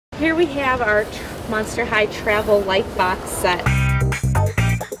Here we have our Monster High Travel Light Box set.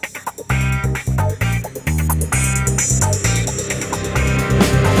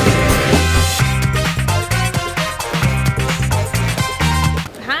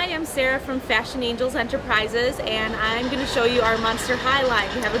 From Fashion Angels Enterprises, and I'm going to show you our Monster High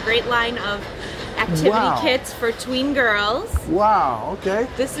line. We have a great line of activity kits for tween girls. Wow, okay.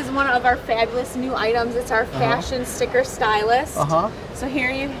 This is one of our fabulous new items. It's our fashion sticker stylist. So here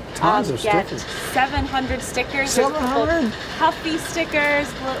you get 700 stickers. 700? Puffy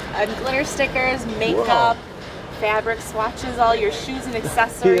stickers, glitter stickers, makeup, fabric swatches, all your shoes and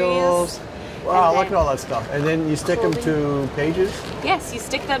accessories. Heels. Wow, look at all that stuff. And then you stick them to pages? Yes, you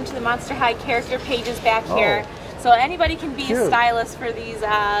stick them to the Monster High character pages back here. So anybody can be a stylist for these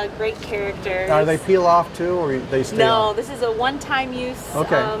great characters. Are they peel off too, or they stay on? This is a one-time use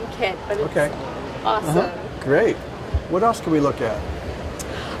kit, but it's awesome. Great. What else can we look at?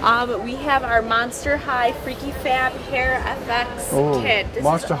 We have our Monster High Freaky Fab Hair FX kit.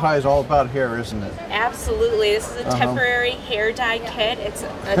 Monster High is all about hair, isn't it? Absolutely. This is a temporary hair dye kit. It's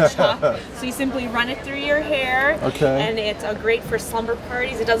a chalk, so you simply run it through your hair. And it's great for slumber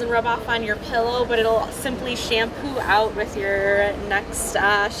parties. It doesn't rub off on your pillow, but it'll simply shampoo out with your next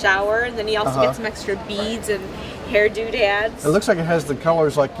shower. And then you also get some extra beads and hair doodads. It looks like it has the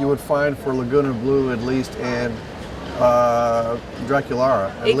colors like you would find for Laguna Blue at least, and Draculara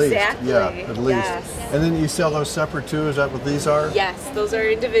at least. Yeah, at least. Yes. And then you sell those separate too, is that what these are? Yes, those are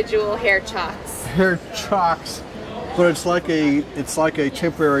individual hair chalks. Hair chalks, but it's like a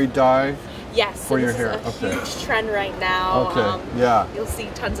temporary dye. Yes, for your hair. This is a huge trend right now. You'll see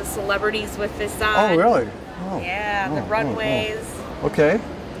tons of celebrities with this on. Oh, really? The runways. Okay.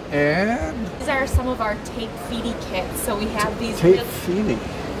 And these are some of our tape feedy kits. So we have these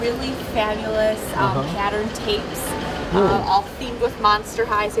really fabulous pattern tapes, all themed with Monster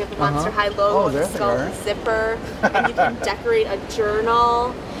High. So you have the Monster High logo, the skull, zipper, and you can decorate a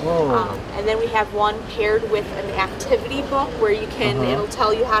journal. And then we have one paired with an activity book where you can, it'll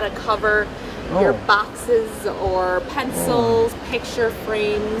tell you how to cover your boxes or pencils, picture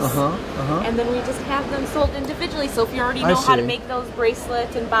frames, and then we just have them sold individually. So if you already know how to make those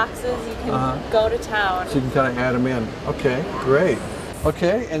bracelets and boxes, you can go to town. So you can kind of add them in. Okay, great.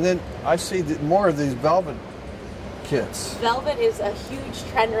 Okay, and then I see more of these velvet kits. Velvet is a huge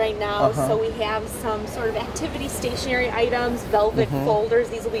trend right now, so we have some sort of activity stationery items, velvet folders.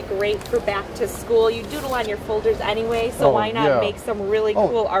 These will be great for back to school. You doodle on your folders anyway, so why not make some really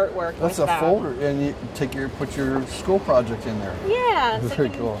cool artwork with them? That's a folder, and you put your school project in there. Yeah, very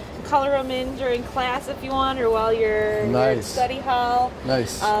cool. Color them in during class if you want, or while you're in study hall.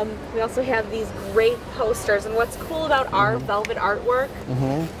 Nice. We also have these great posters, and what's cool about our velvet artwork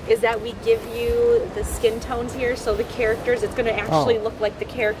is that we give you the skin tones here, so the characters, it's going to actually look like the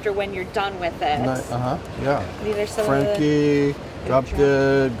character when you're done with it. Yeah. These are some Frankie, of the Drop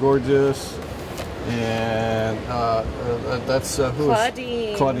Dead, Gorgeous, and that's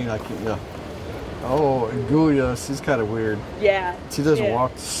Claudine. Claudine, Oh, and Guya, she's kind of weird. Yeah. She doesn't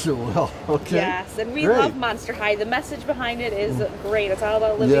walk so well. Okay. Yes, and we love Monster High. The message behind it is great. It's all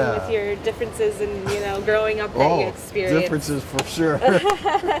about living with your differences and growing up that you experience. Differences for sure.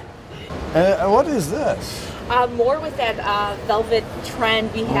 And what is this? More with that velvet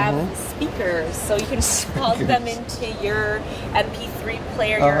trend, we have speakers. So you can plug them into your MP3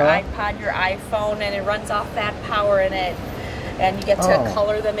 player, your iPod, your iPhone, and it runs off that power in it. And you get to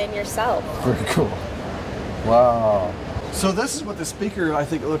color them in yourself. Very cool. Wow. So this is what the speaker, I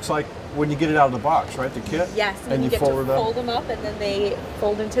think, looks like when you get it out of the box, right? The kit? Yes, and you get to fold them up, and then they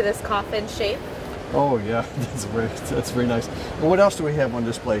fold into this coffin shape. Oh, yeah. That's very nice. Well, what else do we have on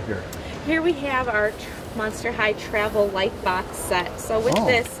display here? Here we have our Monster High Travel Light Box set. So with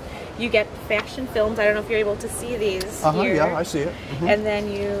this, you get fashion films. I don't know if you're able to see these here. Yeah, I see it. And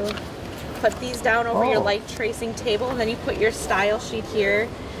then you put these down over your light tracing table, and then you put your style sheet here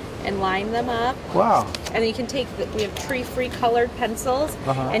and line them up. Wow. And then you can take, we have tree-free colored pencils,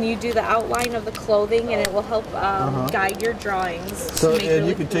 and you do the outline of the clothing, and it will help guide your drawings. So, and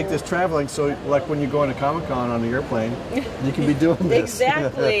you can take this traveling, so like when you go into Comic-Con on the airplane, you can be doing this.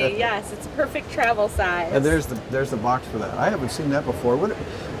 Exactly, yes. It's perfect travel size. And there's the box for that. I haven't seen that before. When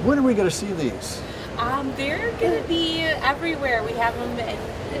are we going to see these? They're going to be everywhere. We have them in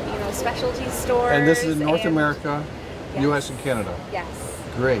specialty stores. And this is in North America, U.S. and Canada. Yes.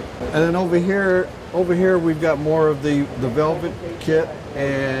 Great. And then over here we've got more of the velvet kit,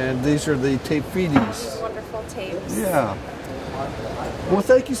 and these are the tape feedies. Wonderful tapes. Yeah. Well,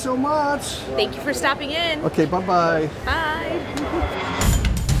 thank you so much. Thank you for stopping in. Okay, bye-bye. Bye.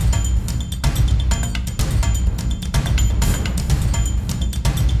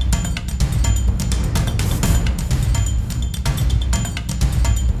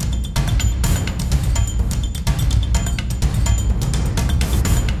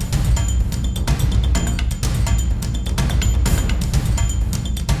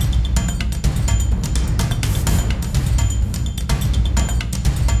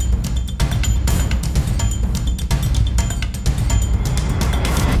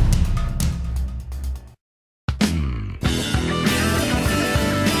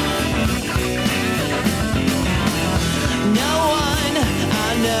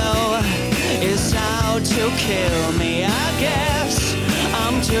 to kill me. I guess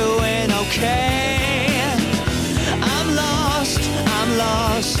I'm doing okay. I'm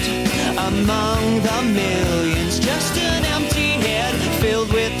lost among the millions. Just an empty head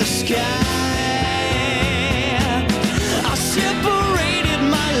filled with the sky. I separated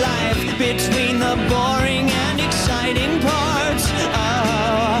my life between the boring and exciting parts.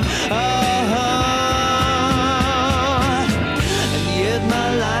 And yet my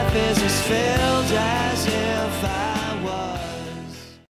life is as fair